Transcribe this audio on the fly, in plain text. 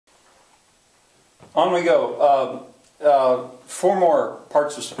On we go. Four more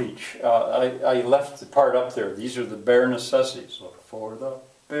parts of speech. I left the part up there. These are the bare necessities. Look for the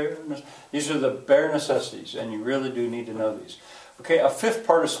bare These are the bare necessities, and you really do need to know these. Okay, a fifth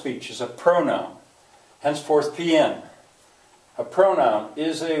part of speech is a pronoun. Henceforth, PN. A pronoun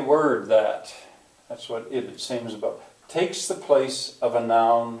is a word that, that's what it seems about, takes the place of a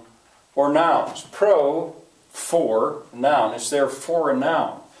noun or nouns. Pro, for, noun. It's there for a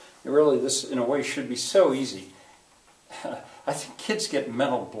noun. Really, this, in a way, should be so easy. I think kids get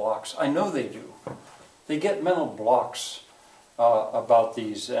mental blocks. I know they do. They get mental blocks about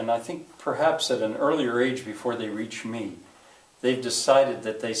these, and I think perhaps at an earlier age before they reach me, they've decided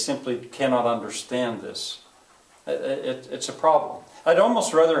that they simply cannot understand this. It's a problem. I'd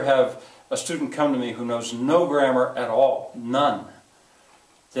almost rather have a student come to me who knows no grammar at all, none,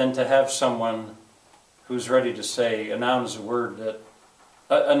 than to have someone who's ready to say a noun is a word that,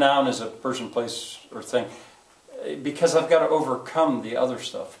 a noun is a person, place, or thing, because I've got to overcome the other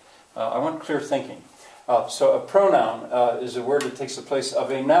stuff. I want clear thinking. So a pronoun is a word that takes the place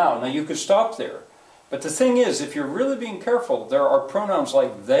of a noun. Now you could stop there. But the thing is, if you're really being careful, there are pronouns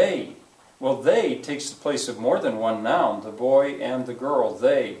like they. Well, they takes the place of more than one noun. The boy and the girl,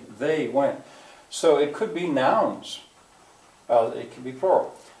 they went. So it could be nouns. It could be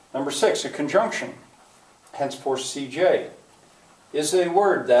plural. Number 6, a conjunction, henceforth CJ, is a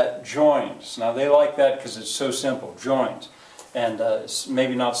word that joins. Now they like that because it's so simple, joins. And it's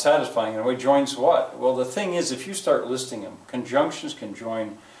maybe not satisfying in a way. Joins what? Well, the thing is, if you start listing them, conjunctions can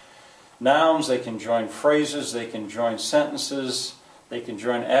join nouns, they can join phrases, they can join sentences, they can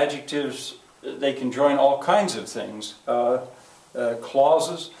join adjectives, they can join all kinds of things,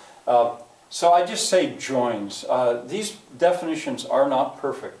 clauses. So I just say joins. These definitions are not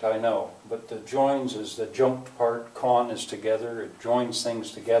perfect, I know, but the joins is the junked part, con is together, it joins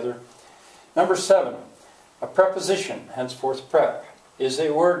things together. Number 7, a preposition, henceforth prep, is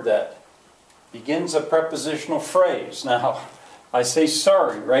a word that begins a prepositional phrase. Now, I say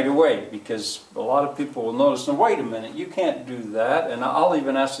sorry right away because a lot of people will notice, now wait a minute, you can't do that. And I'll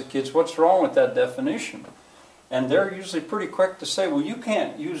even ask the kids, what's wrong with that definition? And they're usually pretty quick to say, well, you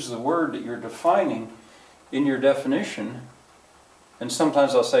can't use the word that you're defining in your definition. And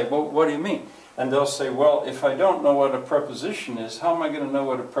sometimes I'll say, well, what do you mean? And they'll say, well, if I don't know what a preposition is, how am I going to know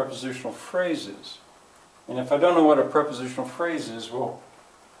what a prepositional phrase is? And if I don't know what a prepositional phrase is, well,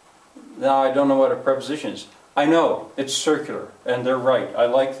 now I don't know what a preposition is. I know, it's circular, and they're right. I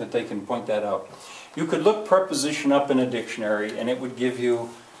like that they can point that out. You could look preposition up in a dictionary, and it would give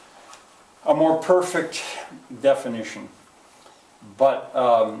you a more perfect definition. But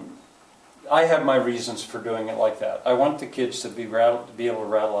I have my reasons for doing it like that. I want the kids to be able to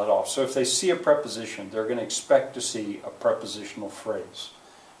rattle it off. So if they see a preposition, they're going to expect to see a prepositional phrase.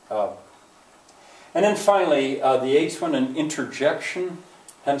 And then finally, the 8th one, an interjection,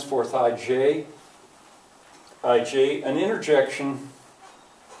 henceforth IJ. An interjection,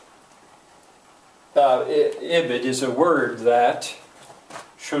 ibid, is a word that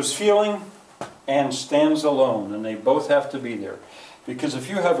shows feeling and stands alone, and they both have to be there. Because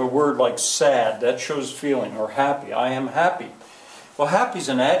if you have a word like sad, that shows feeling, or happy, I am happy. Well, happy is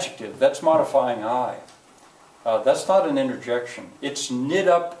an adjective, that's modifying I. That's not an interjection. It's knit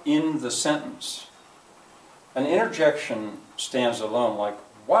up in the sentence. An interjection stands alone, like,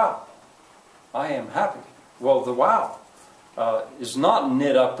 wow, I am happy. Well, the wow is not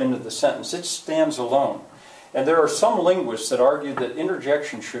knit up into the sentence. It stands alone. And there are some linguists that argue that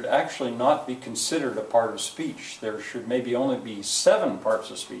interjection should actually not be considered a part of speech. There should maybe only be 7 parts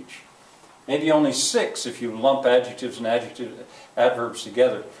of speech. Maybe only 6 if you lump adjectives and adverbs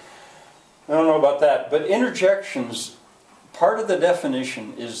together. I don't know about that. But interjections, part of the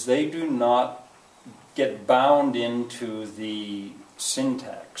definition is they do not get bound into the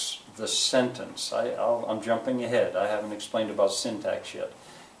syntax, the sentence. I'm jumping ahead. I haven't explained about syntax yet.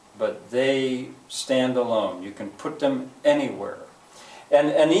 But they stand alone. You can put them anywhere.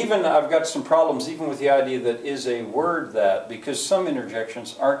 And even, I've got some problems even with the idea that is a word that, because some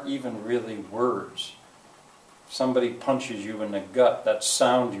interjections aren't even really words. Somebody punches you in the gut, that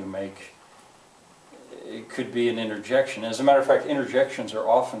sound you make, it could be an interjection. As a matter of fact, interjections are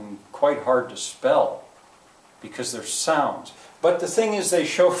often quite hard to spell because they're sounds. But the thing is, they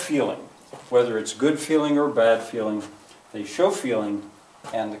show feeling. Whether it's good feeling or bad feeling, they show feeling,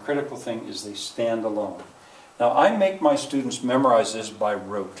 and the critical thing is they stand alone. Now, I make my students memorize this by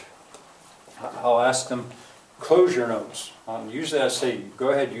rote. I'll ask them, close your notes. Usually I say, go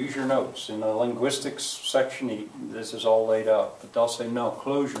ahead, use your notes. In the linguistics section, this is all laid out. But they'll say, no,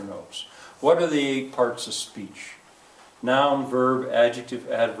 close your notes. What are the 8 parts of speech? Noun, verb, adjective,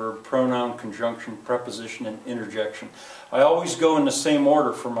 adverb, pronoun, conjunction, preposition, and interjection. I always go in the same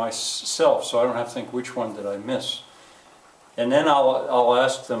order for myself, so I don't have to think which one did I miss. And then I'll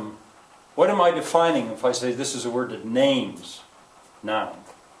ask them, what am I defining if I say this is a word that names? Noun.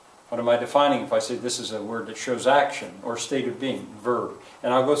 What am I defining if I say this is a word that shows action or state of being? Verb.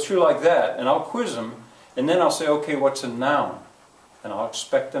 And I'll go through like that, and I'll quiz them, and then I'll say, okay, what's a noun? And I'll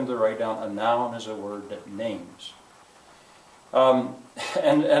expect them to write down a noun is a word that names. And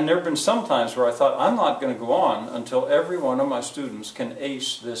there have been some times where I thought, I'm not going to go on until every one of my students can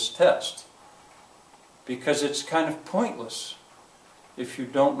ace this test. Because it's kind of pointless if you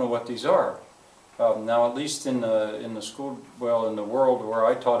don't know what these are. Now, at least in the school, well, in the world where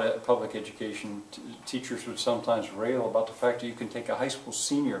I taught public education, teachers would sometimes rail about the fact that you can take a high school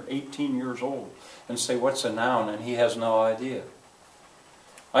senior, 18 years old, and say, what's a noun? And he has no idea.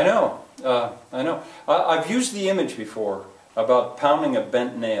 I know. I've used the image before about pounding a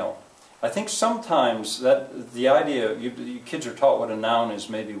bent nail. I think sometimes that the idea, you kids are taught what a noun is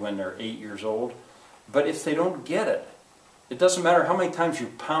maybe when they're 8 years old, but if they don't get it, it doesn't matter how many times you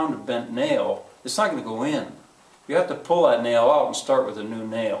pound a bent nail, it's not going to go in. You have to pull that nail out and start with a new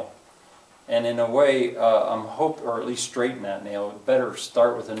nail. And in a way, or at least straighten that nail, better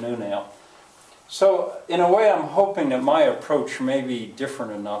start with a new nail. So in a way, I'm hoping that my approach may be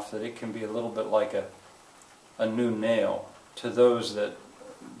different enough that it can be a little bit like a new nail to those that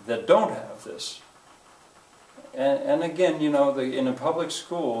don't have this. And again, you know, in a public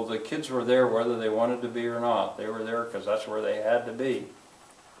school, the kids were there whether they wanted to be or not. They were there because that's where they had to be.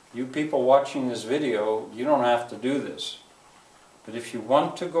 You people watching this video, you don't have to do this. But if you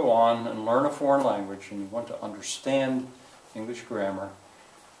want to go on and learn a foreign language and you want to understand English grammar,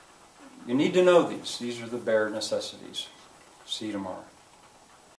 you need to know these. These are the bare necessities. See you tomorrow.